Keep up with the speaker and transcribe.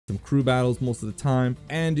some crew battles most of the time,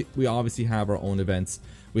 and we obviously have our own events.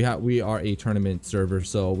 We are a tournament server,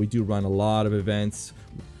 so we do run a lot of events.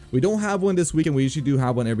 We don't have one this weekend. We usually do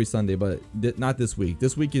have one every Sunday, but not this week.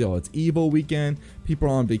 This week, you know, it's Evo weekend. People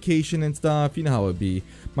are on vacation and stuff. You know how it be.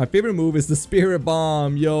 My favorite move is the Spirit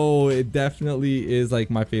Bomb. Yo, it definitely is like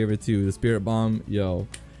my favorite too. The Spirit Bomb, yo,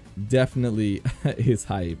 definitely is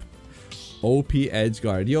hype. OP edge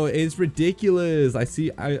guard. Yo, it's ridiculous. I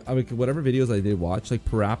see, I mean, whatever videos I did watch, like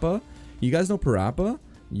Parappa. You guys know Parappa?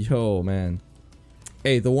 Yo, man.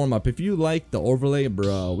 Hey, the warm-up, if you like the overlay,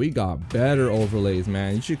 bro, we got better overlays,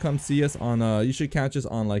 man. You should come see us on you should catch us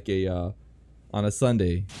on like a on a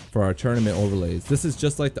Sunday for our tournament overlays. This is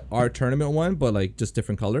just like our tournament one, but like just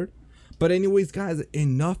different colored. But anyways, guys,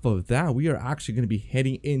 enough of that. We are actually going to be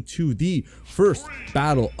heading into the first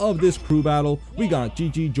battle of this crew battle. We got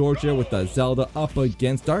GG George there with the Zelda up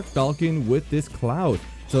against Dark Falcon with this Cloud.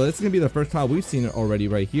 So this is going to be the first time we've seen it already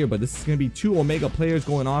right here, but this is going to be 2 Omega players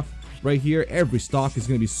going off right here. Every stock is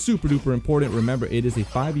going to be super duper important. Remember, it is a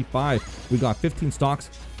 5v5. We got 15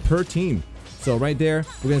 stocks per team. So right there,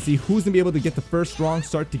 we're going to see who's going to be able to get the first strong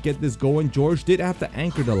start to get this going. George did have to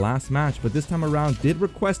anchor the last match, but this time around did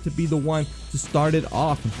request to be the one to start it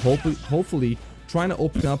off. And hopefully trying to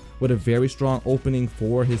open up with a very strong opening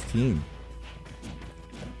for his team.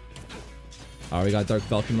 Alright, we got Dark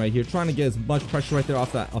Falcon right here, trying to get as much pressure right there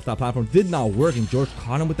off that platform. Did not work, and George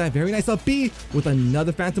caught him with that very nice up B with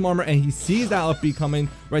another Phantom Armor, and he sees that up B coming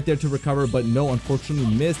right there to recover, but no, unfortunately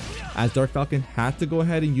missed, as Dark Falcon had to go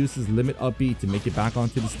ahead and use his limit up B to make it back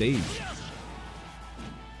onto the stage.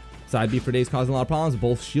 Side B for days causing a lot of problems,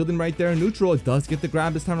 both shielding right there. Neutral, it does get the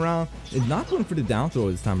grab this time around. It's not going for the down throw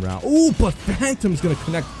this time around. Oh, but Phantom's going to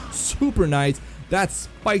connect super nice. That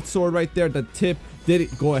spiked sword right there, the tip did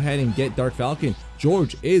it go ahead and get Dark Falcon.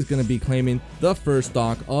 George is going to be claiming the first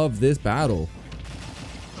stock of this battle.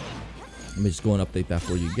 Let me just go and update that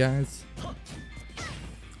for you guys.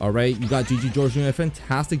 All right, you got GG George doing a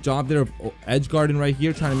fantastic job there of edge guarding right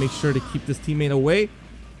here, trying to make sure to keep this teammate away.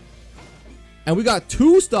 And we got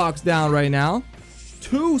 2 stocks down right now.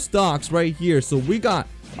 2 stocks right here. So we got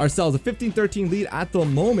ourselves a 15-13 lead at the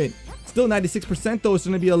moment. Still 96% though. It's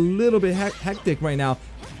going to be a little bit hectic right now.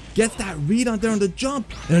 Gets that read on there on the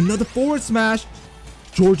jump, and another forward smash.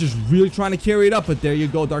 George is really trying to carry it up, but there you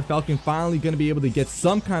go. Dark Falcon finally going to be able to get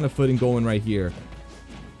some kind of footing going right here.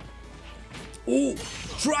 Oh,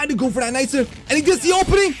 tried to go for that nicer, and he gets the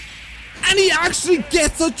opening, and he actually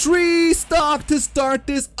gets a 3 stock to start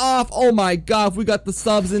this off. Oh my god, we got the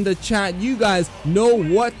subs in the chat. You guys know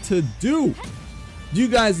what to do. You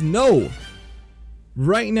guys know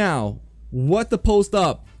right now what to post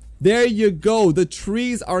up. There you go. The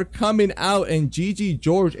trees are coming out, and GG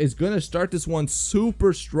George is going to start this one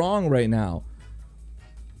super strong right now.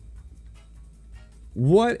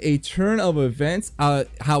 What a turn of events.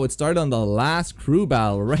 How it started on the last crew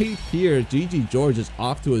battle right here. GG George is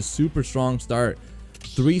off to a super strong start.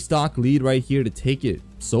 3 stock lead right here to take it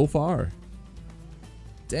so far.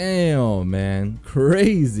 Damn, man.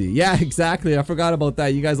 Crazy. Yeah, exactly. I forgot about that.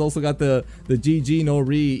 You guys also got the GG no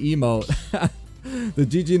re emote. The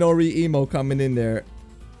GG no re emo coming in there.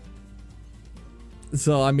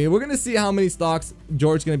 So I mean, we're gonna see how many stocks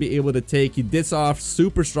George's gonna be able to take. He did start off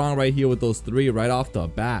super strong right here with those 3 right off the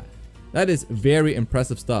bat. That is very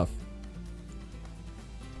impressive stuff.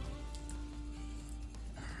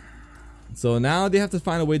 So now they have to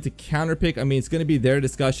find a way to counter pick. I mean, it's gonna be their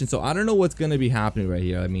discussion, so I don't know what's gonna be happening right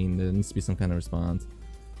here. I mean, there needs to be some kind of response.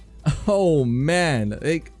 Oh man,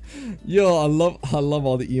 like, yo, I love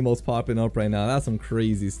all the emotes popping up right now. That's some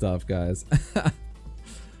crazy stuff, guys.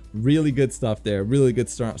 Really good stuff there. Really good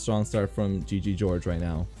strong start from GG George right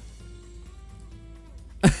now.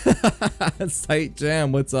 Sight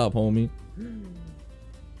Jam, what's up, homie?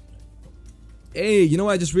 Hey, you know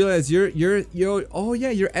what? I just realized you're oh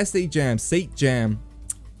yeah, you're SA Jam, Sate Jam.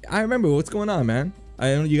 I remember. What's going on, man?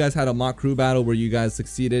 I know you guys had a mock crew battle where you guys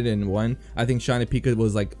succeeded and won. I think Shiny Pika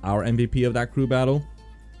was like our MVP of that crew battle.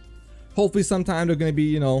 Hopefully sometime there's going to be,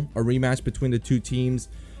 you know, a rematch between the 2 teams.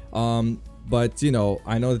 But, you know,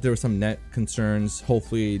 I know that there were some net concerns.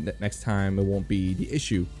 Hopefully next time it won't be the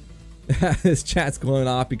issue. This chat's going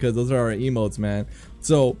off because those are our emotes, man.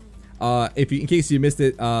 So, if you, in case you missed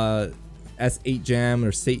it, S8 Jam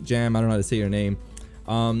or Sate Jam, I don't know how to say your name.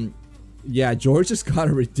 Yeah, George just got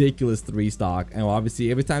a ridiculous 3 stock, and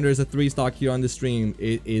obviously every time there's a 3 stock here on the stream,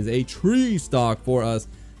 it is a 3 stock for us.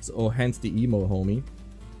 So hence the emote, homie.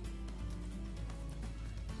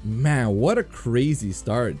 Man, what a crazy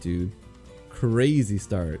start, dude. Crazy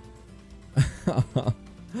start.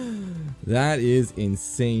 That is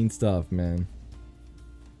insane stuff, man.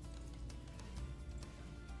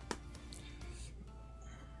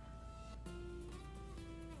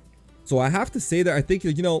 So I have to say that I think,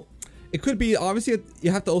 you know, it could be, obviously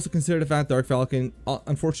you have to also consider the fact Dark Falcon,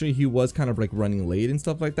 unfortunately he was kind of like running late and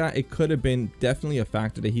stuff like that. It could have been definitely a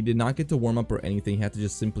factor that he did not get to warm up or anything. He had to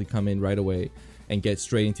just simply come in right away and get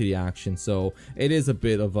straight into the action. So it is a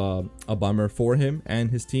bit of a bummer for him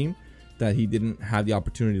and his team that he didn't have the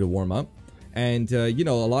opportunity to warm up. And you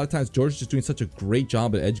know, a lot of times George is just doing such a great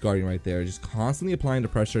job at edge guarding right there, just constantly applying the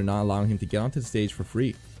pressure, not allowing him to get onto the stage for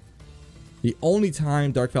free. The only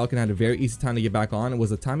time Dark Falcon had a very easy time to get back on was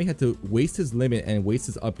the time he had to waste his limit and waste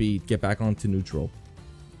his up B, get back onto neutral.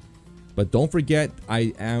 But don't forget,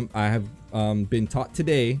 I have been taught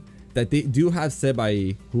today that they do have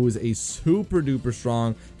Sebai, who is a super duper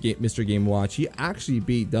strong Mr. Game Watch. He actually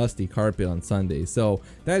beat Dusty Carpet on Sunday, so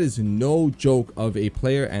that is no joke of a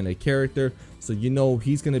player and a character. So you know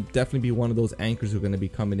he's gonna definitely be one of those anchors who are gonna be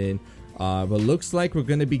coming in. But looks like we're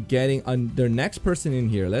gonna be getting their next person in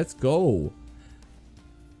here. Let's go.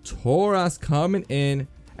 Strikerz coming in,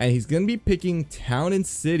 and he's gonna be picking Town and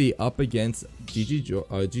City up against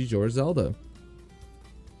GG George Zelda.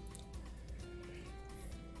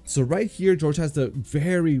 So right here, George has the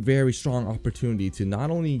very, very strong opportunity to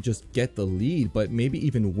not only just get the lead, but maybe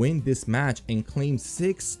even win this match and claim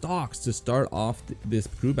 6 stocks to start off this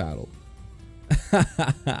crew battle.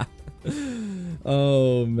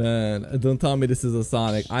 Oh man, don't tell me this is a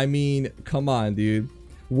Sonic. I mean, come on, dude.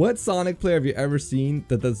 What Sonic player have you ever seen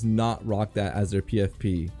that does not rock that as their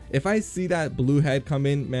PFP? If I see that blue head come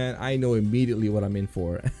in, man, I know immediately what I'm in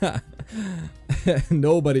for.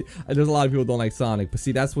 Nobody, there's a lot of people don't like Sonic, but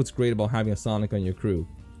see, that's what's great about having a Sonic on your crew.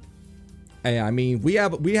 Hey, I mean, we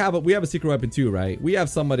have a secret weapon too, right? We have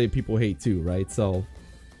somebody people hate too, right? So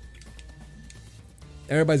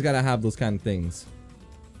everybody's gotta have those kind of things.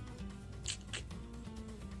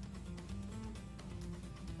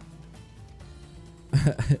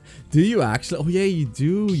 Do you actually? Oh yeah, you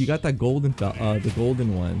do. You got that golden, the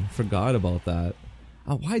golden one. Forgot about that.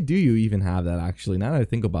 Why do you even have that? Actually, now that I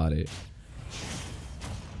think about it.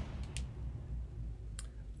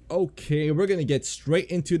 Okay, we're gonna get straight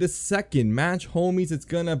into the second match, homies. It's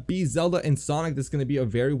gonna be Zelda and Sonic. This is gonna be a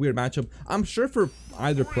very weird matchup, I'm sure, for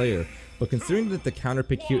either player. But considering that the counter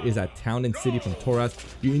pick here is at Town and City from Strikerz,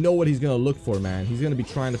 you know what he's going to look for, man. He's going to be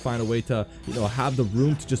trying to find a way to, you know, have the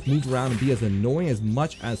room to just move around and be as annoying as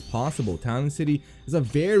much as possible. Town and City is a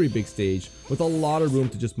very big stage with a lot of room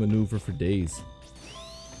to just maneuver for days.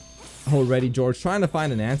 Already, George trying to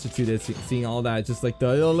find an answer to this, seeing all that, just like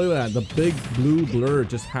the, oh, look at that, the big blue blur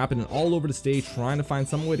just happening all over the stage, trying to find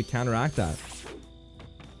some way to counteract that.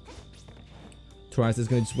 Strikerz is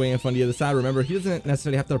going to just wait in front of the other side. Remember, he doesn't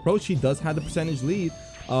necessarily have to approach. He does have the percentage lead.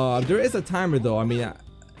 There is a timer, though. I mean,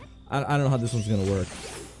 I don't know how this one's going to work.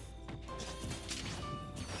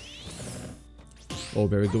 Oh,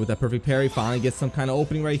 very good with that perfect parry. Finally gets some kind of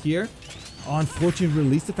opening right here. Unfortunately,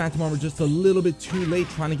 released the Phantom Armor just a little bit too late,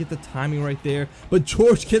 trying to get the timing right there. But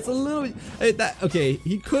George gets a little bit... okay,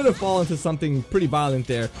 he could have fallen to something pretty violent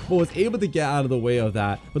there, but was able to get out of the way of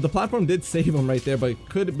that. But the platform did save him right there, but it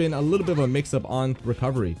could have been a little bit of a mix-up on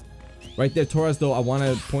recovery. Right there, Strikerz, though, I want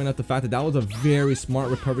to point out the fact that that was a very smart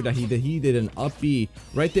recovery that he did. He did an up B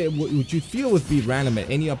right there, which you feel would be random at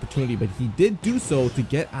any opportunity, but he did do so to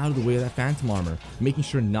get out of the way of that Phantom Armor, making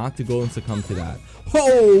sure not to go and succumb to that.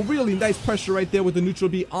 Oh, really nice pressure right there with the neutral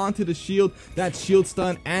B onto the shield. That shield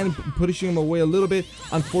stun and pushing him away a little bit.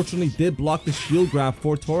 Unfortunately, did block the shield grab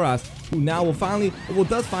for Strikerz, who now will finally,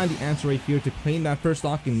 does find the answer right here to claim that first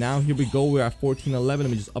stock. And now here we go. We're at 14-11. Let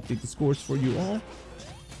me just update the scores for you all.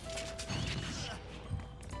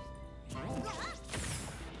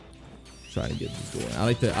 Try to get this going. I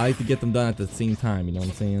like to get them done at the same time, you know what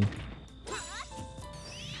I'm saying?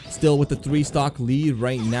 Still with the 3-stock lead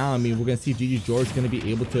right now. I mean, we're gonna see GG George gonna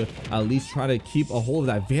be able to at least try to keep a hold of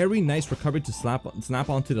that. Very nice recovery to snap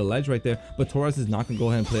onto the ledge right there, but Strikerz is not gonna go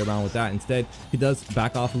ahead and play around with that. Instead, he does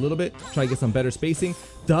back off a little bit, try to get some better spacing.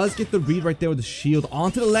 Does get the read right there with the shield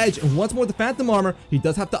onto the ledge, and once more the Phantom Armor. He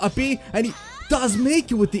does have to up B, and he does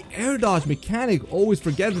make it with the air dodge mechanic. Always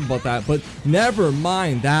forget about that, but never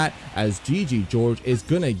mind that, as GG George is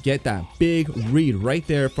gonna get that big read right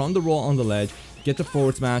there from the roll on the ledge, get the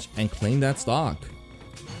forward smash, and claim that stock.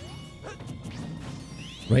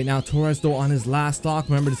 Right now, Strikerz, though, on his last stock.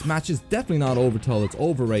 Remember, this match is definitely not over till it's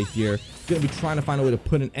over right here. Gonna be trying to find a way to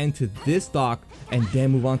put an end to this stock and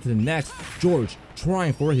then move on to the next. George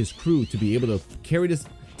trying for his crew to be able to carry this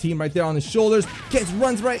team right there on his shoulders.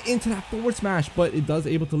 Runs right into that forward smash, but it does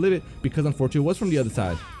able to live it because unfortunately it was from the other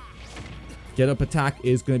side. Get up attack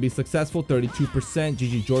is going to be successful, 32%.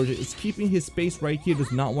 GG Georgia is keeping his space right here,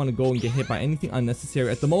 does not want to go and get hit by anything unnecessary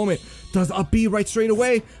at the moment. Does up B right straight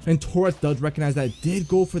away, and Torres does recognize that it did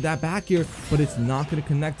go for that back here, but it's not going to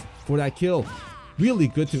connect for that kill. Really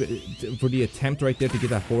good for the attempt right there to get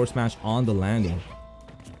that forward smash on the landing.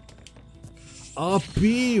 Up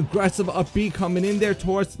B, aggressive up B coming in there.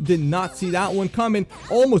 Torres did not see that one coming,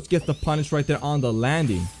 almost gets the punish right there on the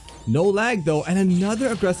landing. No lag though, and another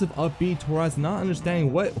aggressive up B. Torres not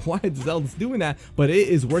understanding why Zelda's doing that, but it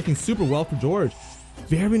is working super well for George.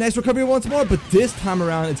 Very nice recovery once more, but this time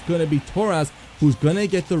around it's going to be Torres who's going to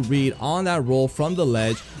get the read on that roll from the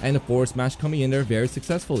ledge, and the forward smash coming in there very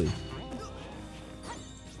successfully.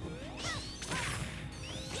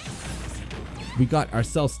 We got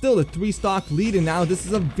ourselves still a 3-stock lead, and now this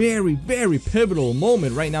is a very, very pivotal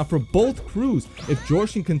moment right now for both crews. If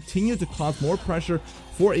George can continue to cause more pressure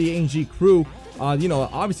for AnG crew, you know,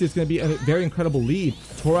 obviously it's going to be a very incredible lead.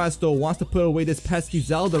 Torres though wants to put away this pesky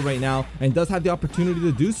Zelda right now, and does have the opportunity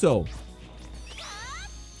to do so.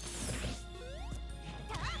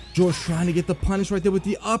 George trying to get the punish right there with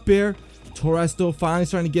the up air. Torres though finally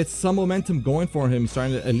starting to get some momentum going for him. He's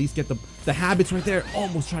starting to at least get the habits right there.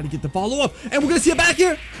 Almost trying to get the follow up, and we're gonna see it back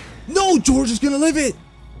here. No, George is gonna live it.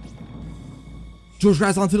 George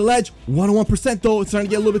grabs onto the ledge. 101% though. It's starting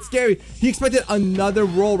to get a little bit scary. He expected another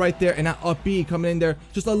roll right there, and that up B coming in there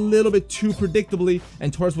just a little bit too predictably,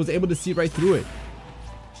 and Torres was able to see right through it.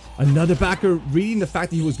 Another backer reading the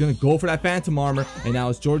fact that he was gonna go for that phantom armor, and now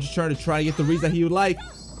it's George's turn to try to get the reads that he would like.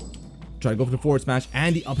 Try to go for the forward smash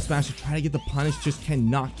and the up smash to try to get the punish. Just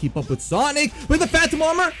cannot keep up with Sonic with the phantom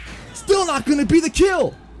armor. Still not going to be the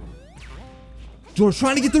kill. George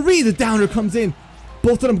trying to get the read. The downer comes in.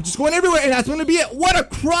 Both of them just going everywhere, and that's going to be it. What a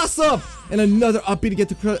cross up. And another up B to get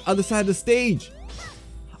to the other side of the stage.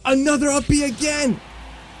 Another up B again.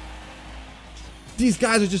 These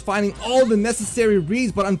guys are just finding all the necessary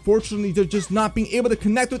reads, but unfortunately they're just not being able to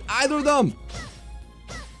connect with either of them.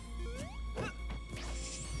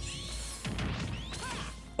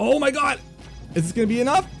 Oh my god, is this gonna be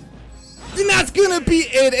enough? And that's gonna be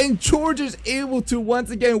it, and George is able to once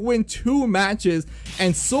again win 2 matches,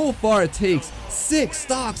 and so far it takes 6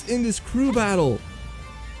 stocks in this crew battle.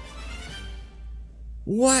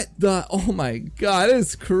 What the, oh my god, it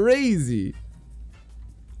is crazy.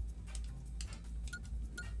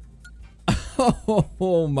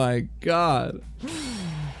 Oh my god.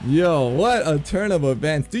 Yo, what a turn of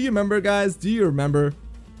events. Do you remember, guys? Do you remember?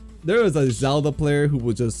 There was a Zelda player who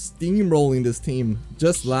was just steamrolling this team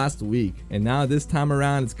just last week, and now this time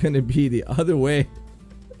around it's going to be the other way.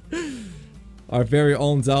 Our very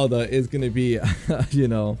own Zelda is going to be, you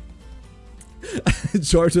know,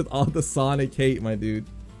 George with all the Sonic hate, my dude.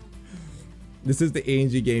 This is the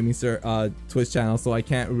AnG Gaming Twitch channel, so I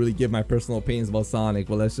can't really give my personal opinions about Sonic,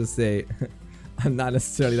 but let's just say I'm not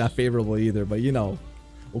necessarily that favorable either, but you know,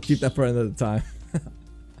 we'll keep that for another time.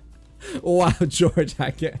 Wow, George, I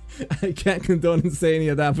can't condone and say any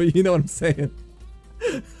of that, but you know what I'm saying.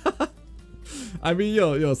 I mean,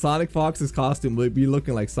 yo, Sonic Fox's costume would be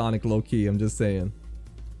looking like Sonic low-key, I'm just saying.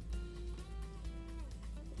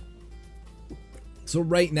 So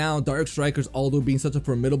right now, Dark Strikerz, although being such a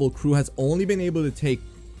formidable crew, has only been able to take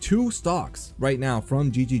 2 stocks right now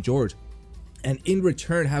from GG George, and in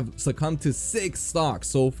return have succumbed to 6 stocks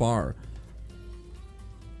so far.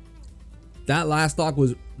 That last stock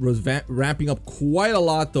was ramping up quite a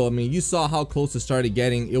lot though. I mean, you saw how close it started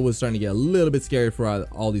getting. It was starting to get a little bit scary for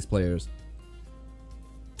all these players.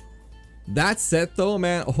 That set though,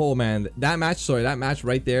 man, oh man, that match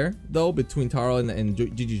right there though between Taro and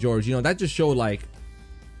GG George, you know, that just showed like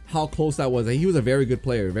how close that was. He was a very good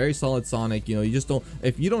player, very solid Sonic. You know, you just don't,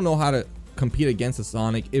 if you don't know how to compete against a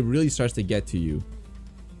Sonic, it really starts to get to you.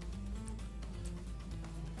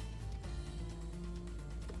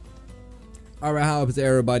 Alright, how is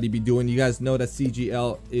everybody be doing? You guys know that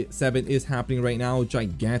CGL 7 is happening right now.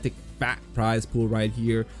 Gigantic fat prize pool right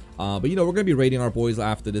here. But you know, we're gonna be rating our boys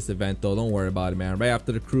after this event though. Don't worry about it, man. Right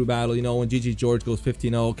after the crew battle, you know, when GG George goes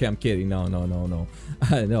 15-0. Okay, I'm kidding. No.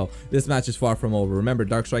 No, this match is far from over. Remember,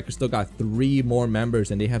 Dark Strikerz still got 3 more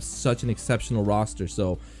members, and they have such an exceptional roster.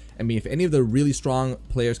 So, I mean, if any of the really strong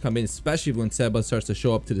players come in, especially when Seba starts to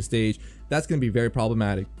show up to the stage, that's gonna be very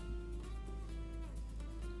problematic.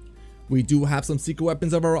 We do have some secret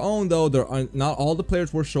weapons of our own though. There are not all the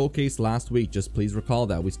players were showcased last week. Just please recall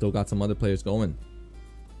that. We still got some other players going.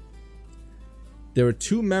 There are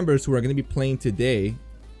 2 members who are going to be playing today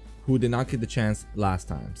who did not get the chance last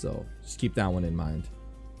time. So just keep that one in mind.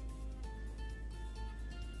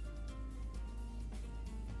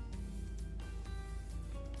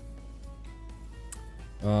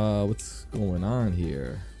 What's going on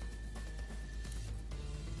here?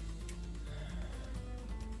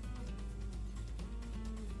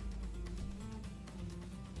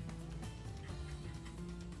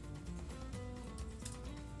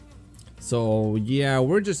 So yeah,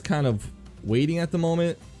 we're just kind of waiting at the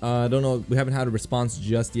moment. I don't know, we haven't had a response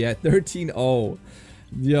just yet. 13-0.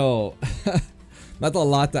 Yo. That's a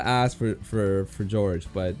lot to ask for George,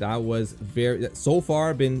 but that was so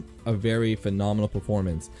far been a very phenomenal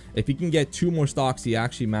performance. If he can get 2 more stocks, he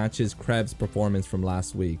actually matches Krebs' performance from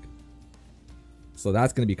last week. So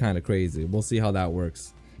that's gonna be kind of crazy. We'll see how that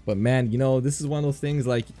works. But man, you know, this is one of those things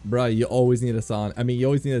like, bruh, you always need a Son. I mean, you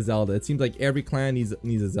always need a Zelda. It seems like every clan needs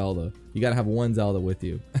a Zelda. You gotta have one Zelda with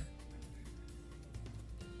you.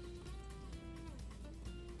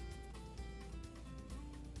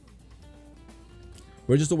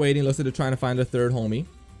 We're just waiting. Looks like they're trying to find a third homie.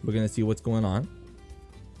 We're gonna see what's going on.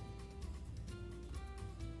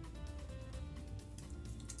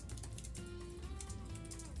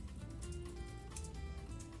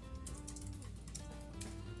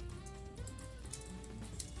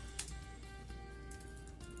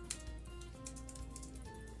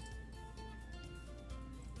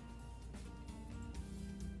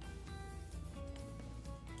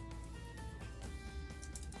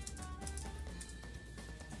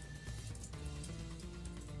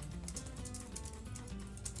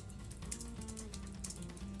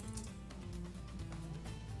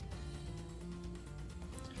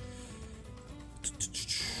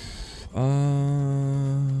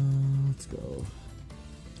 Let's go.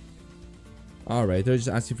 All right, they're just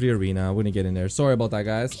asking for the arena. We're gonna get in there. Sorry about that,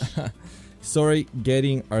 guys. Sorry,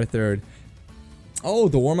 getting our third. Oh,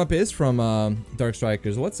 the warm-up is from Dark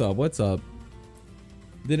Strikerz. What's up? What's up?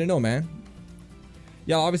 Didn't know, man.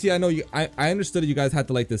 Yeah, obviously I know you. I understood that you guys had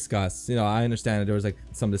to like discuss. You know, I understand that there was like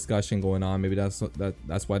some discussion going on. Maybe that's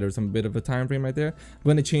why there was some bit of a time frame right there. I'm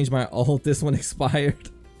gonna change my ult. This one expired.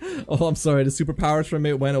 Oh, I'm sorry. The superpowers from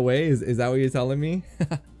it went away. Is that what you're telling me?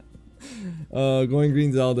 Going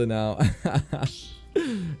Green Zelda now.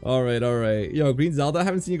 All right, all right. Yo, Green Zelda. I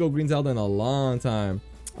haven't seen you go Green Zelda in a long time.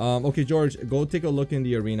 Okay, George, go take a look in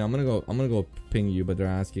the arena. I'm gonna go ping you, but they're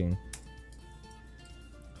asking.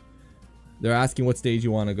 They're asking what stage you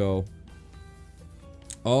want to go.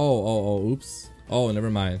 Oh, oops. Oh, never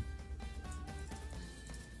mind.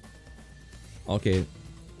 Okay.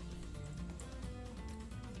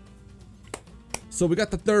 So we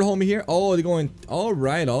got the third homie here. Oh, they're going. All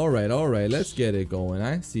right. Let's get it going.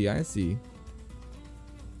 I see.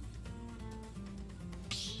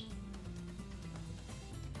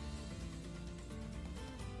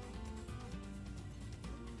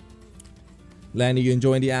 Landy, you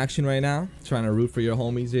enjoying the action right now? Trying to root for your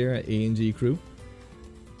homies here at AnG crew.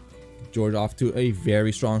 George off to a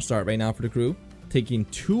very strong start right now for the crew. Taking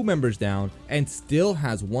 2 members down and still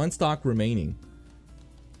has 1 stock remaining.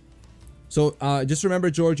 So just remember,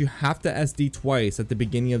 George, you have to SD twice at the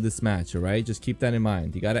beginning of this match, alright? Just keep that in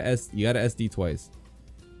mind. You gotta SD twice.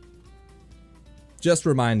 Just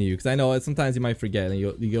reminding you, because I know sometimes you might forget and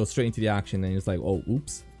you go straight into the action and it's like, oh,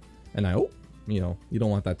 oops. And you know, you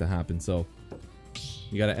don't want that to happen, so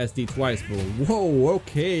you gotta SD twice. But whoa,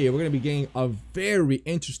 okay, we're gonna be getting a very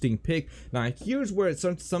interesting pick. Now here's where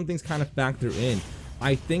some things kind of factor in.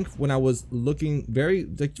 I think when I was looking very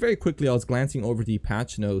quickly, I was glancing over the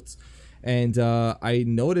patch notes, and I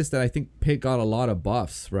noticed that I think Pick got a lot of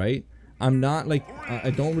buffs, right? I'm not like,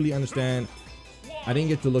 I don't really understand. I didn't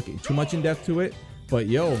get to look too much in depth to it, but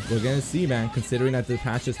yo, we're gonna see, man, considering that the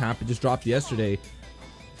patch just dropped yesterday.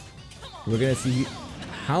 We're gonna see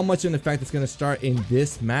how much of an effect it's gonna start in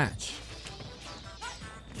this match.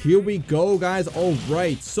 Here we go, guys. All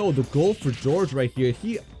right, so the goal for George right here,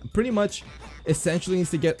 he pretty much essentially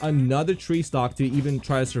needs to get another tree stock to even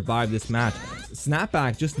try to survive this match.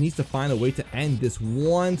 Snapback just needs to find a way to end this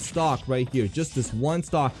 1 stock right here, just this 1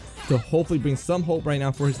 stock, to hopefully bring some hope right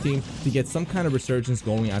now for his team to get some kind of resurgence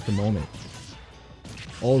going at the moment.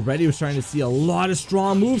 Already we're starting to see a lot of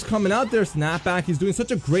strong moves coming out there. Snapback, he's doing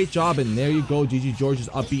such a great job, and there you go. GG George's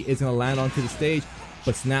upbeat is going to land onto the stage,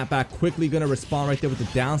 but Snapback quickly going to respond right there with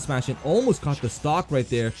the down smash and almost caught the stock right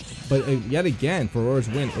there. But yet again, Ferror's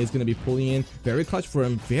win is going to be pulling in. Very clutch for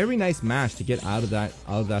him. Very nice match to get out of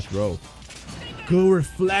that throw. Good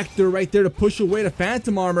reflector right there to push away the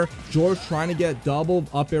Phantom Armor. George trying to get double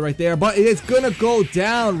up air right there, but it's gonna go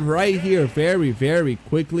down right here very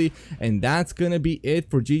quickly, and that's gonna be it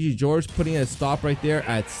for GG George, putting a stop right there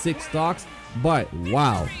at 6 stocks. But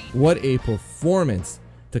wow, what a performance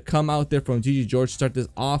to come out there from GG George to start this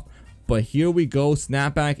off. But here we go.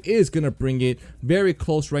 Snapback is going to bring it very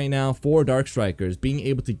close right now for Dark Strikerz, being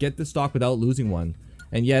able to get the stock without losing one.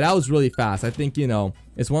 And yeah, that was really fast. I think, you know,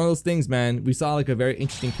 it's one of those things, man. We saw like a very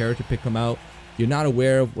interesting character pick come out. You're not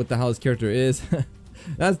aware of what the hell this character is.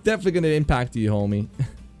 That's definitely going to impact you, homie.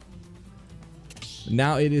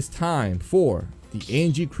 Now it is time for the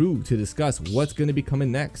AnG crew to discuss what's going to be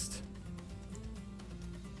coming next.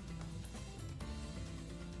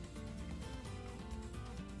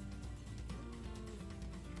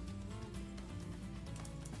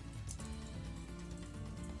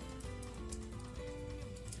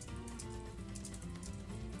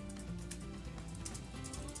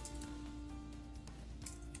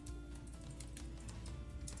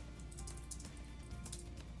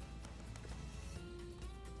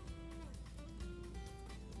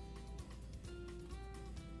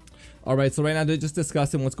 Alright, so right now they're just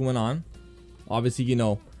discussing what's going on. Obviously, you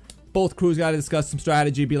know, both crews got to discuss some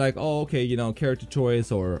strategy, be like, oh, okay, you know, character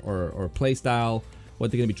choice or play style,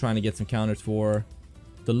 what they're going to be trying to get some counters for.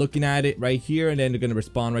 They're looking at it right here, and then they're going to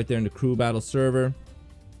respond right there in the crew battle server.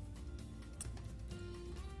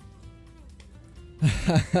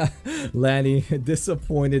 Lanny,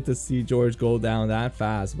 disappointed to see George go down that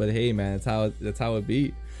fast, but hey, man, that's how it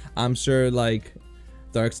be. I'm sure, like,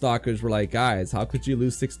 Darkstalkers were like, guys, how could you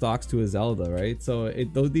lose 6 stocks to a Zelda, right? So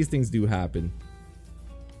these things do happen.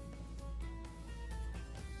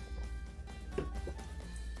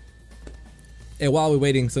 And while we're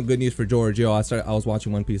waiting, some good news for George. Yo, I was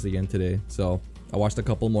watching One Piece again today, so I watched a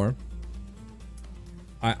couple more.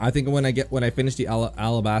 I think when I finish the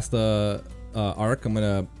Alabasta arc, I'm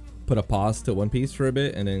gonna put a pause to One Piece for a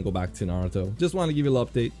bit and then go back to Naruto. Just want to give you a little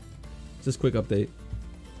update, just quick update.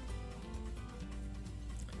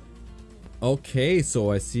 Okay, so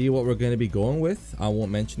I see what we're going to be going with. I won't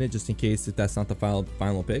mention it just in case if that's not the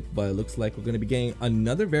final pick, but it looks like we're going to be getting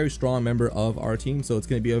another very strong member of our team, so it's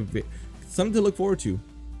going to be something to look forward to.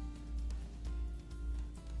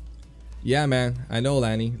 Yeah, man, I know,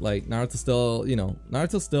 Lanny. Like, Naruto still, you know,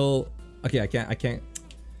 Naruto still. Okay, I can't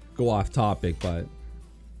go off topic, but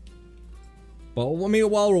I mean,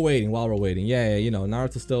 while we're waiting, yeah, you know,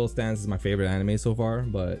 Naruto still stands as my favorite anime so far,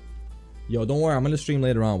 but. Yo, don't worry, I'm gonna stream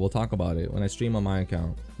later on. We'll talk about it when I stream on my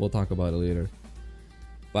account. We'll talk about it later.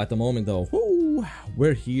 But at the moment though, whoo,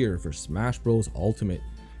 we're here for Smash Bros Ultimate.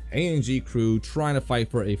 AnG crew trying to fight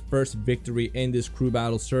for a first victory in this crew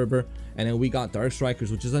battle server, and then we got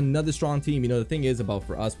Strikerz, which is another strong team. You know, the thing is about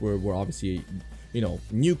for us, we're obviously, you know,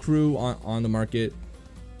 new crew on the market,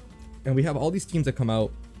 and we have all these teams that come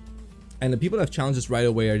out, and the people that have challenged us right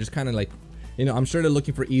away are just kind of like, you know, I'm sure they're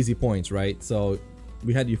looking for easy points, right? So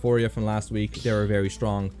we had Euphoria from last week. They were a very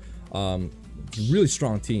strong, really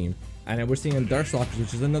strong team. And then we're seeing Darkstalkers,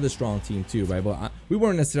 which is another strong team too, right? But we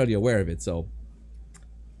weren't necessarily aware of it, so.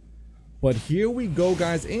 But here we go,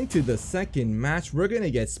 guys, into the second match. We're going to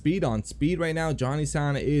get speed on speed right now.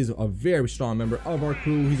 Johnny-san is a very strong member of our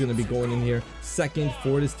crew. He's going to be going in here second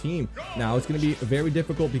for this team. Now, it's going to be very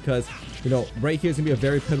difficult because, you know, right here is going to be a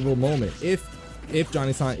very pivotal moment. If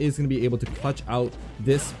Johnny-san is going to be able to clutch out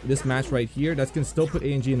this match right here, that's going to still put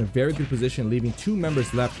AnG in a very good position, leaving 2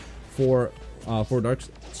 members left for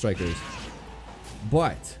Strikerz.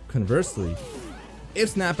 But conversely,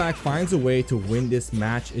 if Snapback finds a way to win this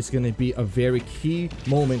match, it's going to be a very key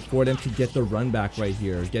moment for them to get the run back right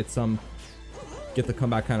here, get the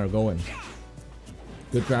comeback counter going.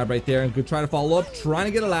 Good grab right there, and good try to follow up, trying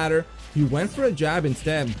to get a ladder. He went for a jab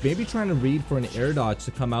instead, maybe trying to read for an air dodge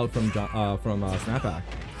to come out from Snapback.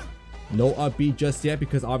 No upbeat just yet,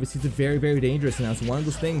 because obviously it's very, very dangerous, and that's one of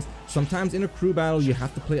those things. Sometimes in a crew battle, you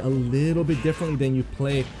have to play a little bit differently than you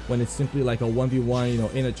play when it's simply like a 1v1, you know,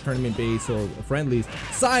 in a tournament base or friendlies.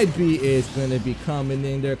 Side B is going to be coming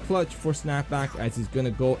in there clutch for Snapback, as he's going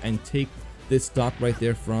to go and take this stock right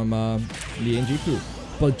there from the AnG crew.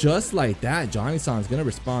 But just like that, Johnny-san is going to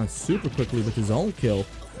respond super quickly with his own kill.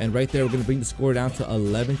 And right there, we're going to bring the score down to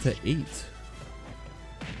 11-8.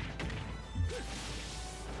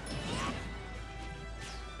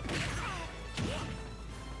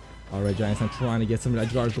 Alright, Johnny-san trying to get some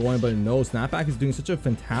edge guard going, but no, Snapback is doing such a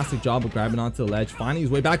fantastic job of grabbing onto the ledge, finding his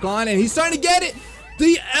way back on, and he's starting to get it!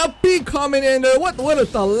 The LP coming in there. What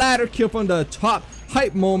is the ladder kill from the top?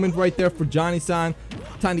 Hype moment right there for Johnny-san.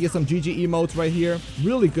 Time to get some GG emotes right here.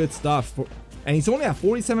 Really good stuff. And he's only at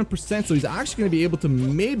 47%, so he's actually going to be able to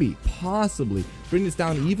maybe, possibly, bring this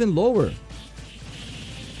down even lower.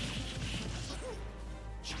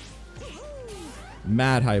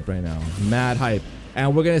 Mad hype right now. Mad hype.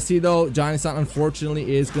 And we're going to see, though, Johnny-san,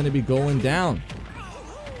 unfortunately, is going to be going down.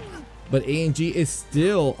 But AnG is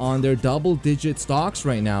still on their double-digit stocks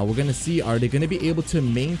right now. We're going to see, are they going to be able to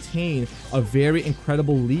maintain a very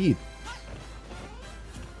incredible lead?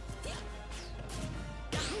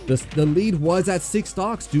 The lead was at 6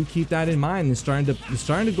 stocks. Do keep that in mind. It's starting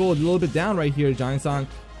to go a little bit down right here. Giant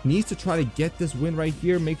needs to try to get this win right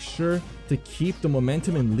here. Make sure to keep the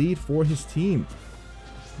momentum and lead for his team.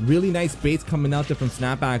 Really nice baits coming out there from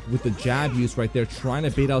Snapback with the jab use right there, trying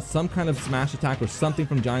to bait out some kind of smash attack or something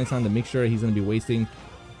from Giant to make sure he's going to be wasting.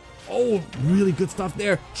 Oh, really good stuff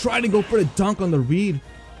there. Trying to go for the dunk on the read.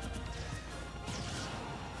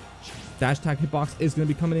 Dash attack hitbox is going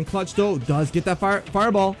to be coming in clutch though. Does get that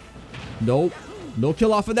fireball. Nope. No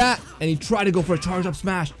kill off of that. And he tried to go for a charge up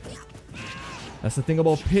smash. That's the thing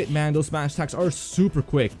about Pit, man. Those smash attacks are super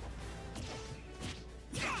quick.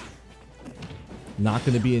 Not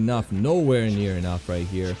going to be enough. Nowhere near enough right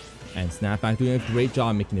here. And Snapback doing a great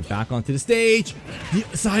job making it back onto the stage.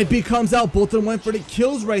 The side B comes out. Both of them went for the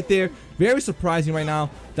kills right there. Very surprising right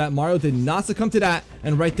now that Mario did not succumb to that.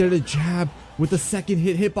 And right there, the jab with the second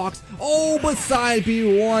hitbox. Oh, but side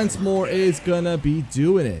B once more is going to be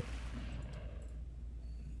doing it.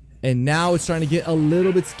 And now it's starting to get a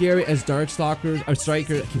little bit scary as Strikerz, I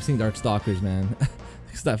keep saying Strikerz, man.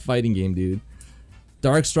 It's that fighting game, dude.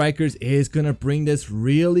 Strikerz is going to bring this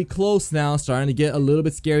really close now. Starting to get a little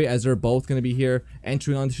bit scary as they're both going to be here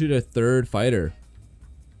entering onto their third fighter.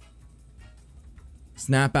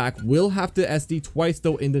 Snapback will have to SD twice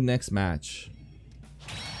though in the next match.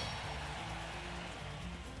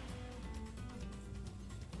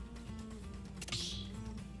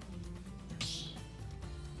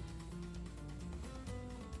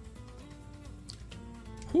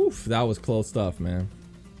 Whew, that was close stuff, man.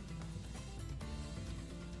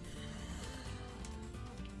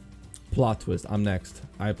 Plot twist, I'm next.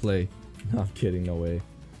 I play. No, I'm kidding, no way.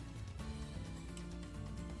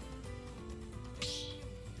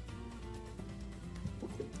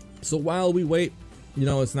 So while we wait, you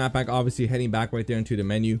know, Snapback obviously heading back right there into the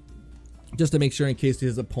menu. Just to make sure in case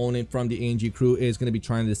his opponent from the AnG crew is going to be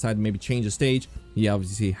trying to decide to maybe change the stage. He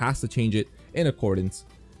obviously has to change it in accordance.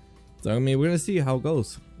 So I mean, we're going to see how it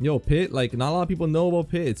goes. Yo, Pit, like not a lot of people know about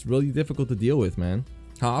Pit. It's really difficult to deal with, man.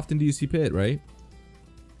 How often do you see Pit, right?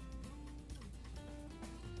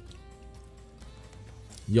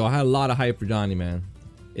 Yo, I had a lot of hype for Johnny, man.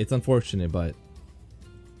 It's unfortunate, but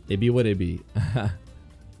it be what it be.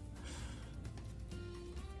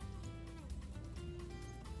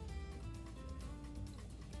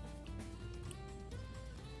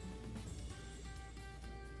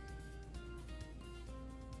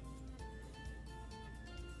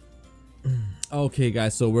 Okay,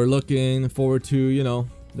 guys, so we're looking forward to, you know,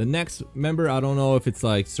 the next member. I don't know if it's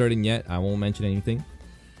like starting yet. I won't mention anything.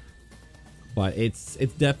 But it's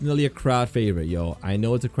definitely a crowd favorite, yo. I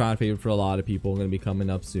know it's a crowd favorite for a lot of people. Going to be coming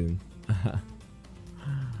up soon.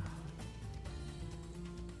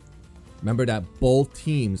 Remember that both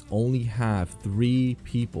teams only have 3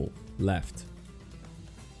 people left.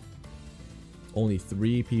 Only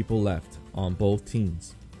 3 people left on both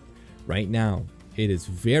teams. Right now, it is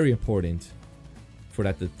very important for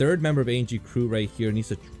that the third member of AnG crew right here needs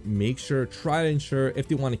to make sure, try to ensure, if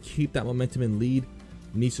they want to keep that momentum and lead,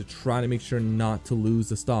 needs to try to make sure not to lose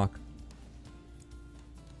the stock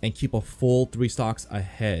and keep a full 3 stocks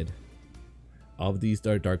ahead of these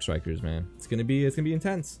dark Strikers, man. It's gonna be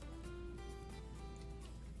intense.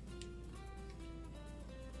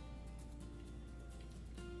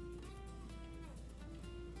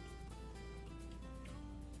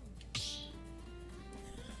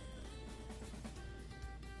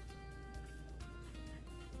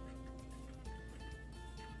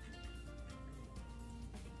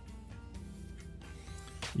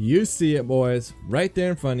 You see it, boys, right there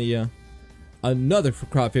in front of you. Another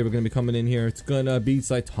crowd favorite gonna be coming in here. It's gonna be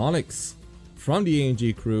Strikerz from the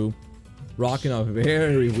AnG crew, rocking a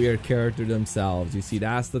very weird character themselves. You see,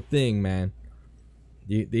 that's the thing, man.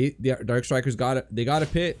 The Dark Strikerz got it. They got a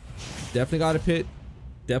Pit. Definitely got a Pit.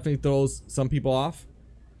 Definitely throws some people off.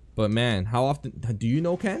 But man, how often do you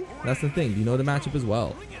know Ken? That's the thing. Do you know the matchup as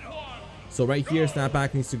well? So right here,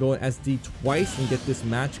 Snapback needs to go and SD twice and get this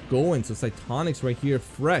match going. So Strikerz right here,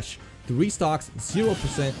 fresh. 3 stocks,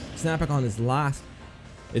 0%. Snapback on his last.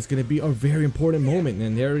 It's going to be a very important moment.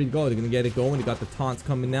 And there we go. They're going to get it going. They got the taunts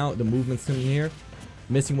coming out. The movements coming here.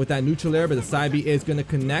 Missing with that neutral air, but the side B is going to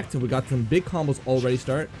connect. And we got some big combos already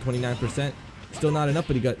start. 29%. Still not enough,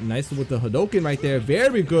 but he got nice with the Hadoken right there.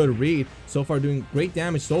 Very good read. So far doing great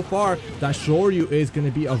damage. So far, that Shoryu is going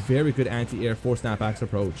to be a very good anti-air for Snapback's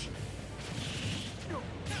approach.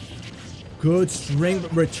 Good string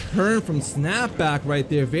return from Snapback right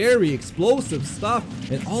there. Very explosive stuff.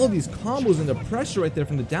 And all of these combos and the pressure right there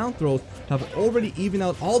from the down throws have already evened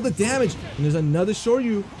out all the damage. And there's another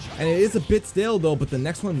Shoryu. And it is a bit stale though, but the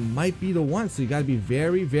next one might be the one. So you got to be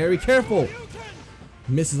very, very careful.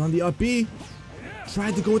 Misses on the up B.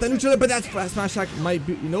 Tried to go with that neutral, but that smash attack might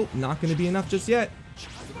be, nope, not going to be enough just yet.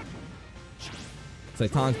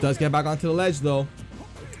 Strikerz does get back onto the ledge though.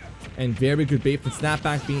 And very good bait from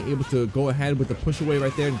Snapback, being able to go ahead with the push away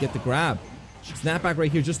right there and get the grab. Snapback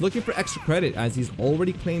right here just looking for extra credit as he's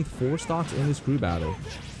already claimed 4 stocks in this crew battle.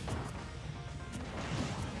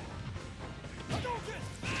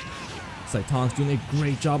 Strikerz doing a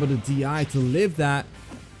great job of the DI to live that.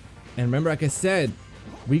 And remember, like I said,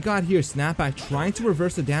 we got here Snapback trying to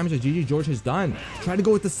reverse the damage that GG George has done. Try to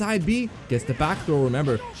go with the side B, gets the back throw.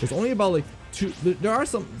 Remember, there's only about like 2. There are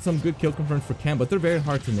some good kill confirms for Ken, but they're very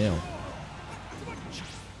hard to nail.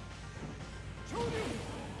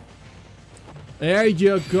 There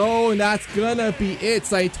you go, and that's gonna be it.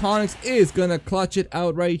 Strikerz is gonna clutch it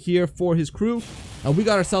out right here for his crew. And we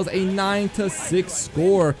got ourselves a 9-6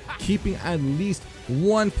 score, keeping at least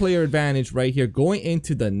 1 player advantage right here going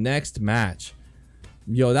into the next match.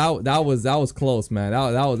 Yo, that was close, man.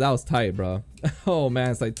 That was tight, bro. Oh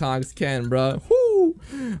man, Strikerz Ken, bro. Whoo!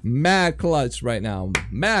 Mad clutch right now.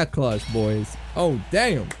 Mad clutch, boys. Oh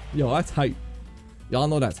damn. Yo, that's hype. Y'all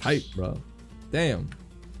know that's hype, bro. Damn.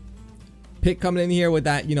 Pick coming in here with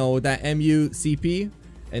that, you know, with that MU CP,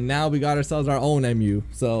 and now we got ourselves our own MU.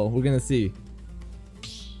 So we're gonna see.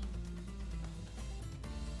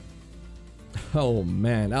 Oh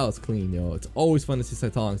man, that was clean, yo. It's always fun to see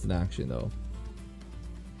Strikerz in action, though.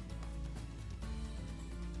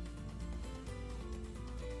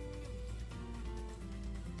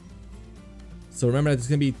 So remember that there's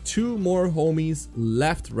gonna be 2 more homies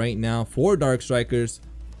left right now for Dark Strikerz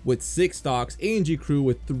with 6 stocks, AnG crew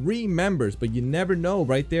with 3 members, but you never know.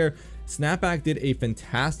 Right there, Snapback did a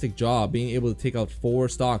fantastic job being able to take out 4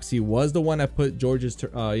 stocks. He was the one that put George's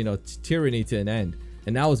tyranny to an end,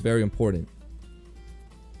 and that was very important.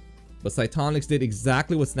 But Strikerz did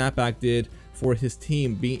exactly what Snapback did for his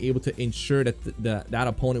team, being able to ensure that that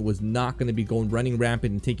opponent was not going to be running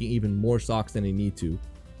rampant and taking even more stocks than they need to.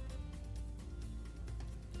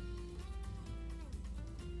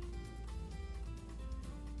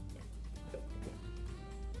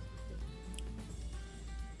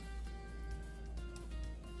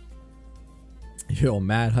 Yo,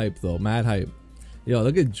 mad hype though, mad hype. Yo,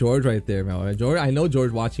 look at George right there, man. George, I know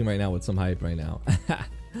George watching right now with some hype right now.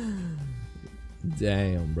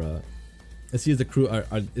 Damn, bro. Let's see, is the crew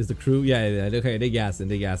is the crew? Yeah, okay, they gassing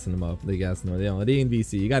them up. They gassing them up. They in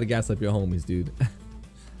VC. You gotta gas up your homies, dude.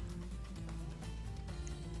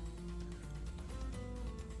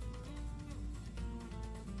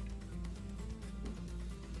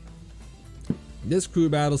 This crew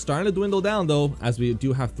battle starting to dwindle down though, as we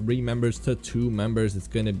do have 3 members to 2 members. It's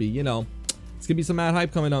gonna be, you know, it's gonna be some mad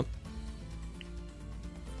hype coming up.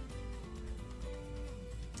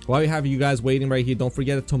 While we have you guys waiting right here, don't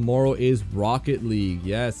forget that tomorrow is Rocket League.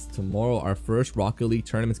 Yes, tomorrow our first Rocket League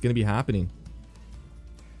tournament is gonna be happening.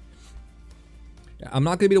 I'm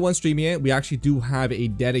not gonna be the one streaming it. We actually do have a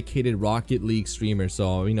dedicated Rocket League streamer,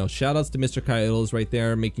 so you know, shout outs to Mr. Kaitos right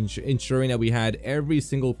there, ensuring that we had every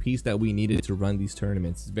single piece that we needed to run these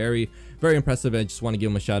tournaments. It's very impressive. I just want to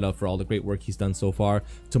give him a shout out for all the great work he's done so far.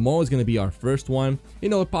 Tomorrow is gonna be our first one. You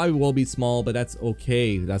know, it probably will be small, but that's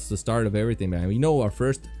okay. That's the start of everything, man. You know, our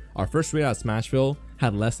first raid out of Smashville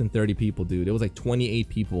had less than 30 people, dude. It was like 28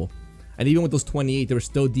 people. And even with those 28, there were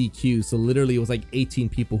still DQs. So literally it was like 18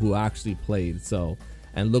 people who actually played. So,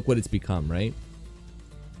 and look what it's become, right?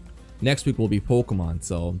 Next week will be Pokemon.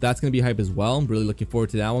 So that's going to be hype as well. I'm really looking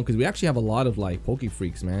forward to that one, because we actually have a lot of like Poke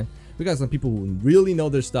freaks, man. We got some people who really know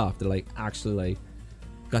their stuff. They're like actually like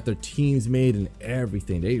got their teams made and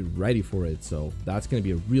everything. They're ready for it. So that's going to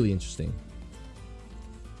be really interesting.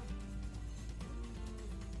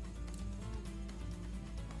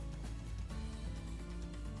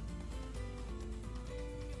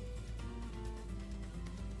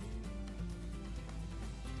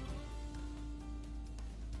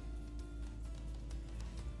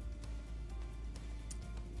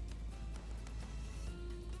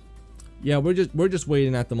 Yeah, we're just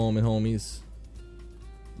waiting at the moment, homies.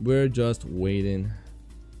 We're just waiting.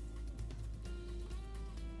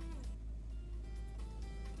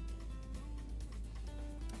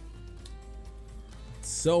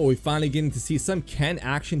 So we finally getting to see some Ken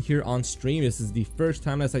action here on stream. This is the first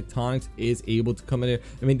time that Strikerz is able to come in here.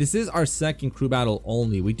 I mean, this is our second crew battle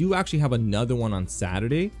only. We do actually have another one on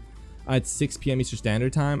Saturday at 6 p.m. Eastern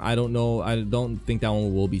Standard Time. I don't know. I don't think that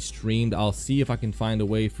one will be streamed. I'll see if I can find a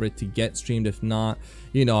way for it to get streamed. If not,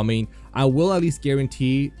 you know, I mean, I will at least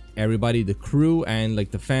guarantee everybody, the crew and like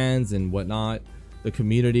the fans and whatnot, the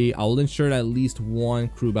community, I will ensure that at least one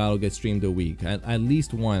crew battle gets streamed a week. At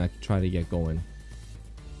least one I can try to get going.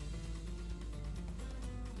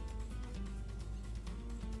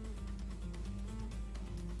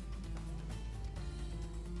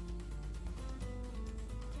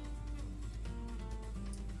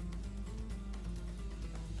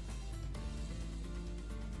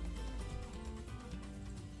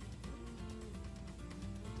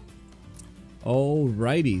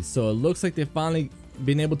 Alrighty, so it looks like they've finally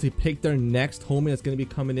been able to pick their next homie that's going to be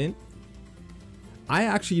coming in. I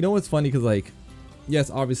actually, you know what's funny, because like, yes,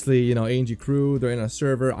 obviously, you know, AnG crew, they're in a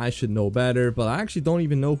server, I should know better, but I actually don't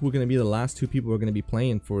even know who are going to be the last 2 people who are going to be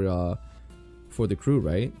playing for the crew,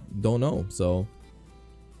 right? Don't know, so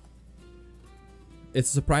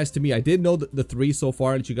it's a surprise to me. I did know the 3 so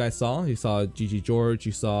far that you guys saw. You saw GG George,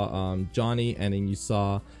 you saw Johnny, and then you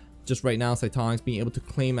saw just right now Cytonics being able to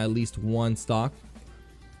claim at least 1 stock.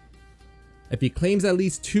 If he claims at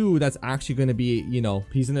least 2, that's actually going to be, you know,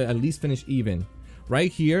 he's going to at least finish even.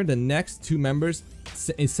 Right here, the next 2 members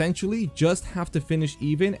essentially just have to finish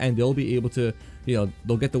even, and they'll be able to, you know,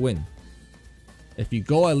 they'll get the win. If you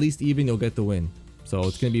go at least even, you'll get the win. So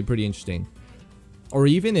it's going to be pretty interesting. Or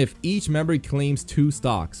even if each member claims 2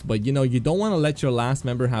 stocks, but you know, you don't want to let your last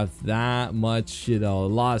member have that much, you know, a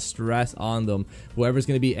lot of stress on them. Whoever's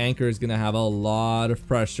going to be anchor is going to have a lot of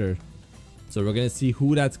pressure. So we're going to see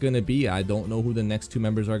who that's going to be. I don't know who the next 2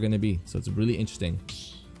 members are going to be. So it's really interesting.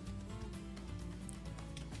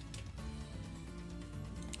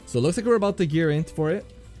 So it looks like we're about to gear in for it.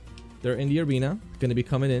 They're in the arena, going to be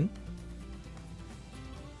coming in.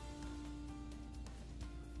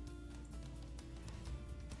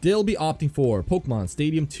 They'll be opting for Pokemon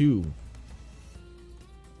Stadium 2.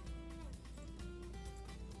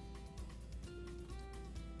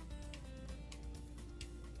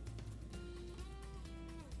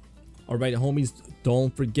 Alright, homies,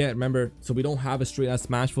 don't forget, remember, so we don't have a straight out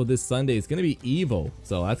Smash for this Sunday. It's going to be Evo,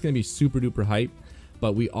 so that's going to be super duper hype.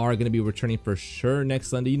 But we are going to be returning for sure next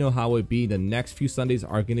Sunday. You know how it be. The next few Sundays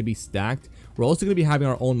are going to be stacked. We're also going to be having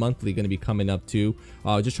our own monthly going to be coming up too.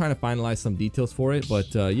 Just trying to finalize some details for it.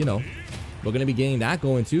 But, you know, we're going to be getting that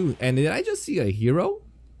going too. And did I just see a hero?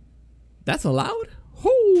 That's allowed?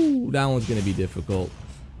 Whoo, that one's going to be difficult.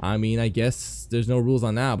 I mean, I guess there's no rules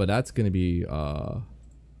on that. But that's going to be...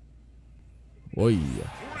 Oy.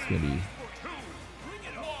 It's going to be...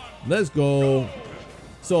 Let's go.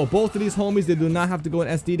 So both of these homies, they do not have to go in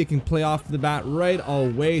SD. They can play off the bat right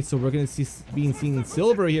away. So we're going to see being seen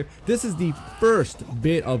Silver here. This is the first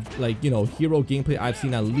bit of, like, you know, hero gameplay I've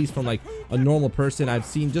seen, at least from like a normal person. I've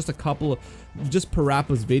seen just a couple of just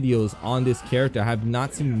Parappa's videos on this character. I have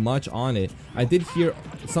not seen much on it. I did hear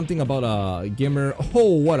something about a Gimmer.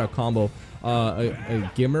 Oh, what a combo. A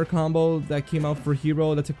Gimmer combo that came out for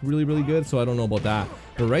hero that's really good, so I don't know about that.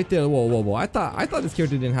 But right there, whoa, I thought this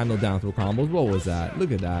character didn't have no down throw combos. What was that?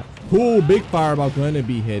 Look at that. Oh, big fireball gonna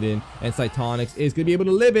be hidden, and Cytonics is gonna be able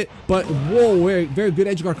to live it. But whoa, very good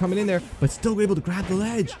edge guard coming in there, but still able to grab the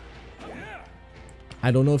ledge. I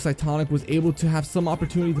don't know if Cytonic was able to have some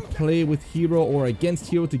opportunity to play with hero or against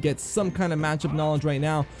hero to get some kind of matchup knowledge right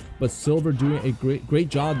now, but Silver doing a great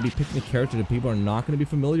job to be picking a character that people are not going to be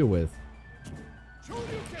familiar with.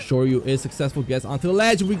 Shoryu is successful, gets onto the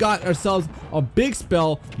ledge. We got ourselves a big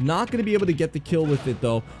spell. Not going to be able to get the kill with it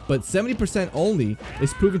though, but 70% only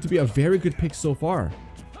is proven to be a very good pick so far.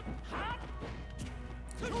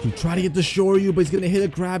 He tried to get the Shoryu, but he's going to hit a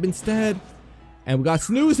grab instead. And we got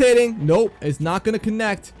Snooze hitting. Nope, it's not going to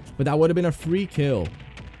connect, but that would have been a free kill.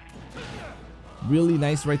 Really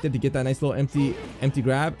nice right there to get that nice little empty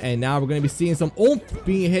grab. And now we're going to be seeing some oomph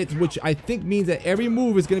being hit, which I think means that every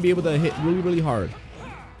move is going to be able to hit really hard.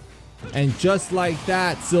 And just like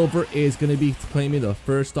that, Silver is going to be claiming the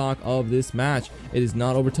first stock of this match. It is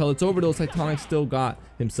not over till it's over though. Cytonic still got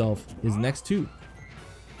himself his next 2.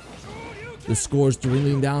 The score's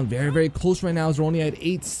dwindling down very close right now, as we're only at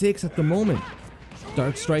 8-6 at the moment.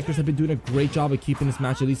 Dark Strikerz have been doing a great job of keeping this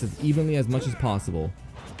match at least as evenly as much as possible.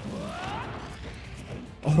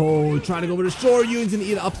 Oh, trying to go over to Shoryu and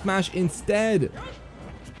eat an up smash instead.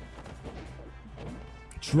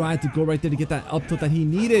 Tried to go right there to get that up tilt that he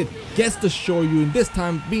needed. Gets the Shoryu, and this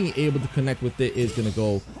time being able to connect with it is going to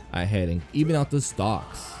go ahead and even out the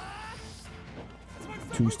stocks.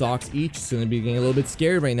 2 stocks each. It's going to be getting a little bit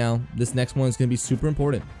scary right now. This next one is going to be super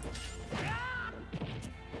important.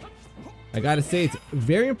 I gotta say, it's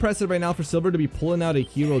very impressive right now for Silver to be pulling out a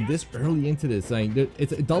hero this early into this. Like,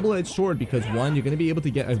 it's a double-edged sword because, one, you're going to be able to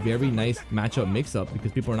get a very nice matchup mix-up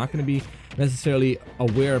because people are not going to be necessarily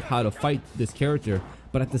aware of how to fight this character.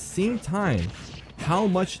 But at the same time, how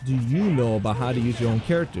much do you know about how to use your own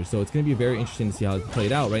character? So it's going to be very interesting to see how it's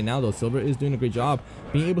played out. Right now, though, Silver is doing a great job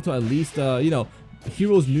being able to at least, you know,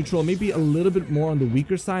 heroes neutral, maybe a little bit more on the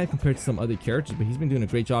weaker side compared to some other characters, but he's been doing a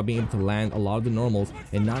great job being able to land a lot of the normals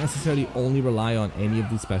and not necessarily only rely on any of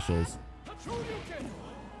these specials.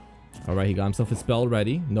 All right, he got himself a spell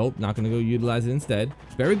ready. Nope, not going to go utilize it instead.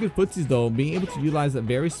 Very good footsies, though. Being able to utilize a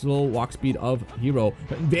very slow walk speed of Hero.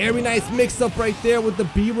 But very nice mix-up right there with the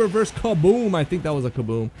B reverse kaboom. I think that was a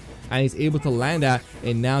kaboom. And he's able to land that.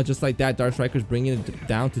 And now, just like that, Dark Strikerz bringing it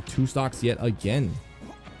down to 2 stocks yet again.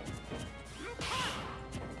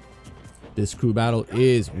 This crew battle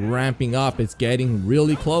is ramping up. It's getting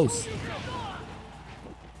really close.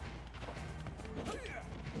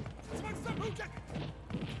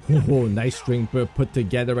 Oh, nice string put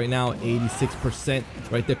together right now. 86%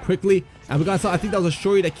 right there quickly. And we got, I think that was a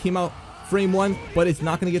Shuri that came out frame 1, but it's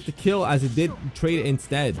not going to get the kill as it did trade it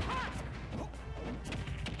instead.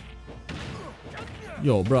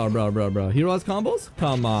 Yo, bro. Hero has combos?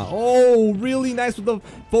 Come on. Oh, really nice with the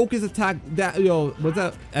focus attack. That, yo, what's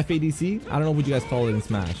that? FADC? I don't know what you guys call it in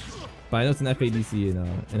Smash, but I know it's an FADC in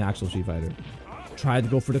an actual Street Fighter. Tried to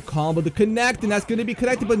go for the combo to connect, and that's going to be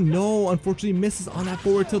connected, but no, unfortunately misses on that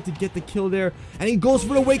forward tilt to get the kill there. And he goes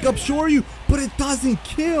for the wake up Shoryu, but it doesn't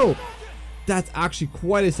kill. That's actually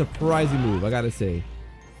quite a surprising move, I gotta say.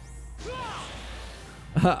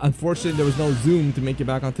 Unfortunately, there was no zoom to make it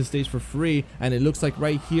back onto stage for free, and it looks like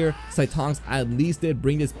right here, Strikerz at least did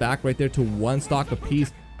bring this back right there to 1 stock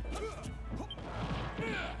apiece.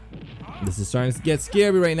 This is starting to get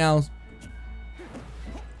scary right now.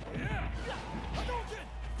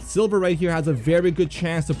 Silver right here has a very good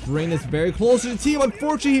chance to bring this very close to the team.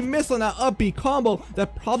 Unfortunately, he missed on that up B combo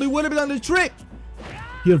that probably would have been on the trick.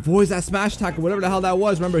 He avoids that smash attack or whatever the hell that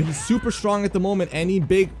was. Remember, he's super strong at the moment. Any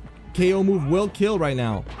big KO move will kill right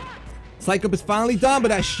now. Psych-up is finally done, but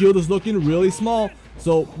that shield is looking really small.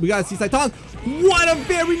 So we gotta see Strikerz. What a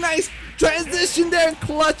very nice transition there,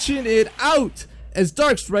 clutching it out. As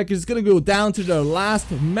Dark Strikerz is gonna go down to their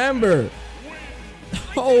last member.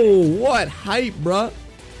 Oh, what hype, bruh.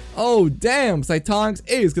 Oh, damn. Strikerz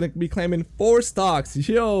is gonna be claiming 4 stocks.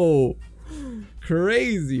 Yo.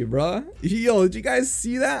 Crazy, bruh. Yo, did you guys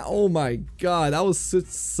see that? Oh my god. That was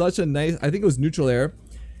such a nice, I think it was neutral air.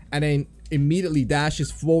 And then immediately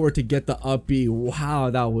dashes forward to get the up B. Wow,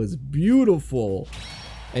 that was beautiful.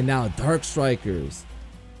 And now Dark Strikerz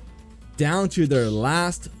down to their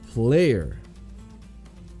last player.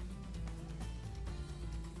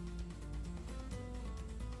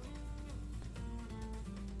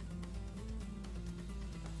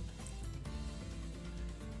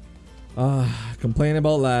 Complaining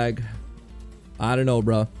about lag. I don't know,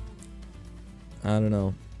 bro. I don't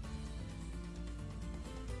know.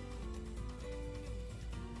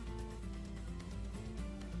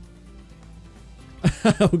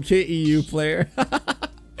 Okay, EU player.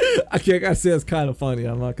 I gotta say it's kind of funny.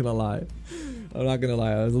 I'm not gonna lie. I'm not gonna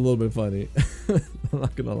lie. It was a little bit funny. I'm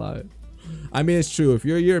not gonna lie. I mean, it's true. If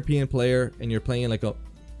you're a European player and you're playing like a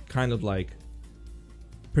kind of like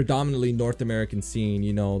predominantly North American scene,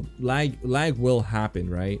 you know, lag will happen,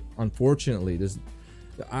 right? Unfortunately,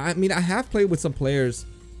 I mean, I have played with some players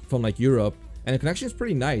from like Europe, and the connection is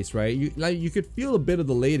pretty nice, right? You could feel a bit of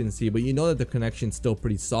the latency, but you know that the connection's still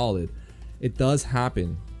pretty solid. It does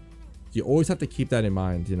happen. You always have to keep that in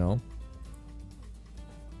mind, you know.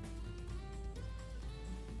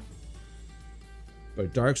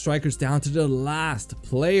 But Dark Strikerz down to the last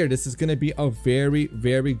player. This is going to be a very,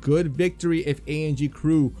 very good victory if AnG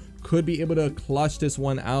crew could be able to clutch this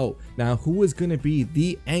one out. Now, who is going to be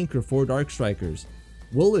the anchor for Dark Strikerz?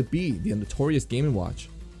 Will it be the notorious Game & Watch?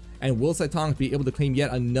 And will Strikerz be able to claim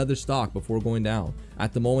yet another stock before going down?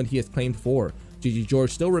 At the moment, he has claimed 4. GG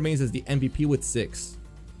George still remains as the MVP with 6.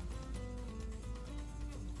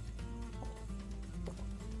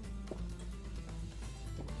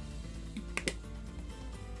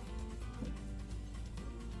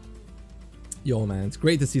 Yo, man, it's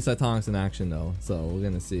great to see Strikerz in action, though. So we're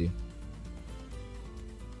gonna see.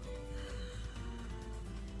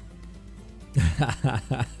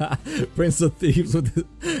 Prince of Thieves with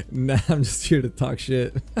the... Nah, I'm just here to talk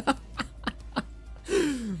shit.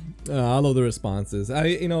 I love the responses.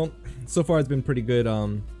 You know, so far it's been pretty good.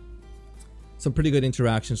 Some pretty good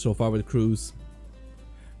interactions so far with crews.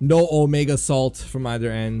 No Omega Salt from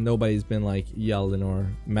either end. Nobody's been like yelling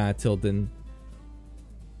or mad tilting.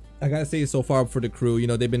 I gotta say, so far for the crew, you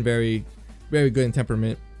know, they've been very, very good in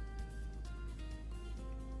temperament.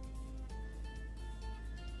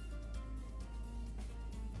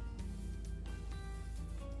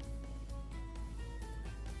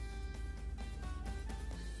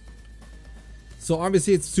 So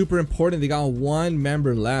obviously it's super important. They got 1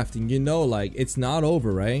 member left, and you know, like, it's not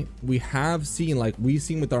over, right? We have seen, like, we've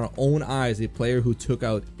seen with our own eyes, a player who took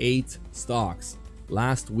out 8 stocks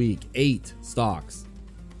last week. 8 stocks.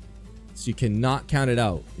 So you cannot count it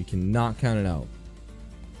out. You cannot count it out.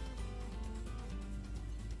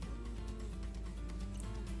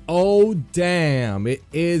 Oh, damn. It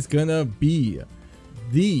is gonna be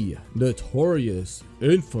the notorious,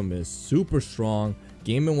 infamous, super strong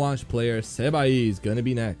Game & Watch player Strikerz gonna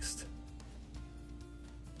be next.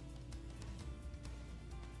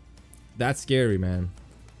 That's scary, man.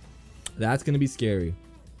 That's gonna be scary.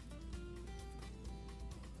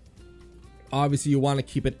 Obviously, you want to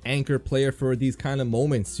keep an anchor player for these kind of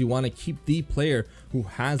moments. You want to keep the player who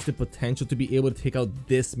has the potential to be able to take out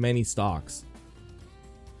this many stocks.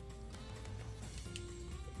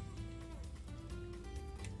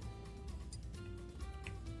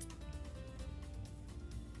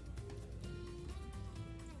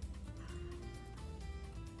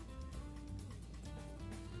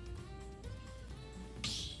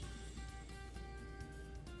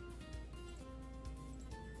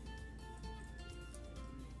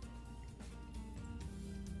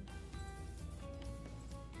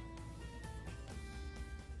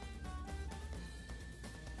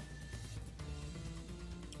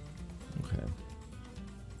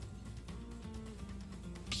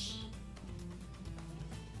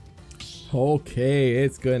 Okay,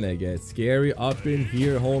 it's gonna get scary up in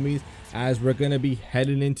here, homies, as we're gonna be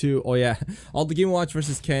heading into, oh yeah, all the Game & Watch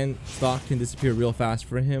versus Ken stock can disappear real fast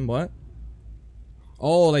for him. What?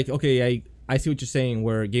 Oh, like, okay, I see what you're saying,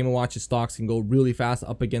 where Game & Watch's stocks can go really fast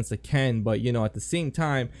up against the Ken, but you know, at the same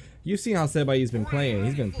time, you've seen how Strikerz been playing.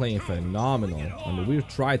 He's been playing phenomenal. I mean, we've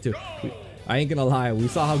tried to, I ain't gonna lie, we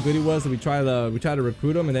saw how good he was, and we tried to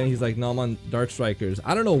recruit him, and then he's like, no, I'm on Dark Strikerz.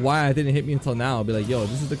 I don't know why it didn't hit me until now. I'll be like, yo,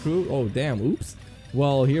 this is the crew? Oh, damn, oops.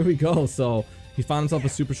 Well, here we go. So he found himself a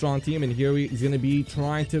super strong team, and here he's gonna be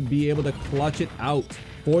trying to be able to clutch it out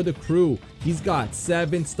for the crew. He's got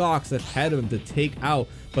 7 stocks ahead of him to take out,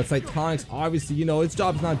 but Strikerz, obviously, you know, his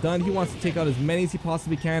job's not done. He wants to take out as many as he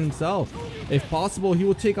possibly can himself. If possible, he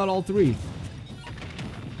will take out all 3.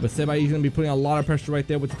 But Strikerz is going to be putting a lot of pressure right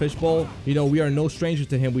there with the fishbowl. You know, we are no strangers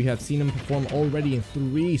to him. We have seen him perform already in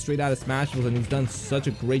 3 straight out of Smashables, and he's done such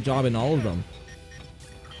a great job in all of them.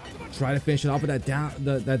 Try to finish it off with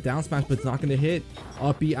that down smash, but it's not going to hit.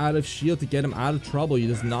 Up B out of shield to get him out of trouble. He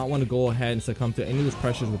does not want to go ahead and succumb to any of those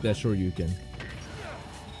pressures with that Shoryuken.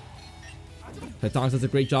 Strikerz does a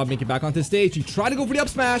great job making it back onto the stage. He tried to go for the up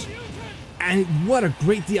smash. And what a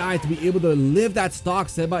great DI to be able to live that stock.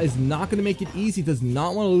 Strikerz is not going to make it easy. Does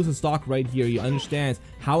not want to lose a stock right here. He understands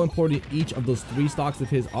how important each of those 3 stocks of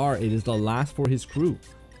his are. It is the last for his crew.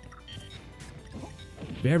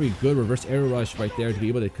 Very good reverse arrow rush right there to be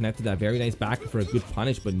able to connect to that very nice back for a good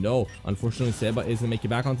punish. But no, unfortunately, Strikerz isn't make it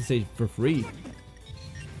back onto stage for free.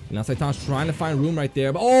 And now Strikerz trying to find room right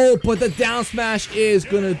there. But, oh, but the down smash is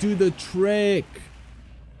going to do the trick.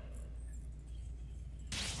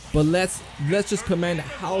 But let's just commend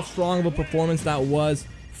how strong of a performance that was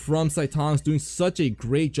from Strikerz, doing such a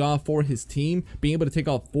great job for his team, being able to take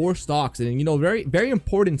out 4 stocks, and you know, very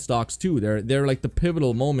important stocks too. They're like the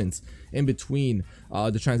pivotal moments in between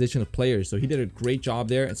the transition of players. So he did a great job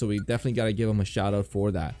there, and so we definitely got to give him a shout out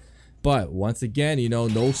for that. But once again, you know,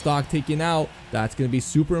 no stock taken out. That's going to be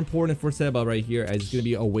super important for Strikerz right here, as he's going to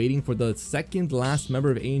be awaiting for the second last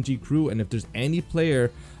member of AnG crew. And if there's any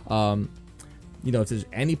player, you know, if there's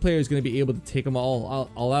any player who's going to be able to take them all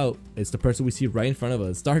out, it's the person we see right in front of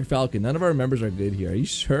us, Dark Falcon. None of our members are good here. Are you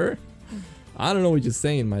sure? I don't know what you're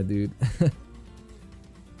saying, my dude.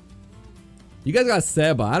 You guys got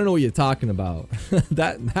Seba. I don't know what you're talking about.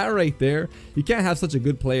 that right there, you can't have such a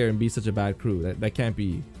good player and be such a bad crew. That can't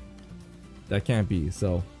be. That can't be.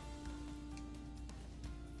 So,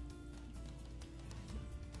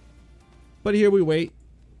 but here we wait.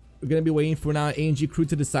 We're going to be waiting for now AnG crew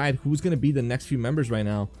to decide who's going to be the next few members right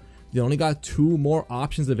now. They only got 2 more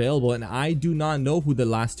options available, and I do not know who the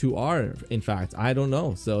last 2 are. In fact, I don't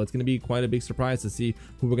know. So it's going to be quite a big surprise to see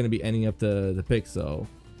who we're going to be ending up the pick. So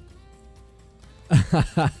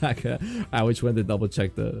I wish went to double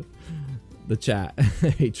check the chat.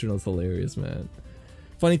 Atronal's hilarious, man.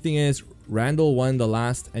 Funny thing is, Randall won the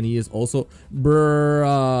last, and he is also bruh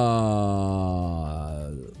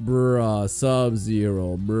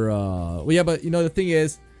Sub-Zero, bruh. Well, yeah, but you know, the thing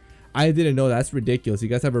is, I didn't know. That's ridiculous. You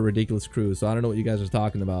guys have a ridiculous crew, so I don't know what you guys are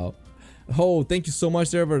talking about. Oh, thank you so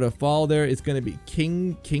much there for the follow there. It's gonna be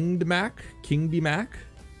King D Mac.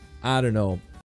 I don't know.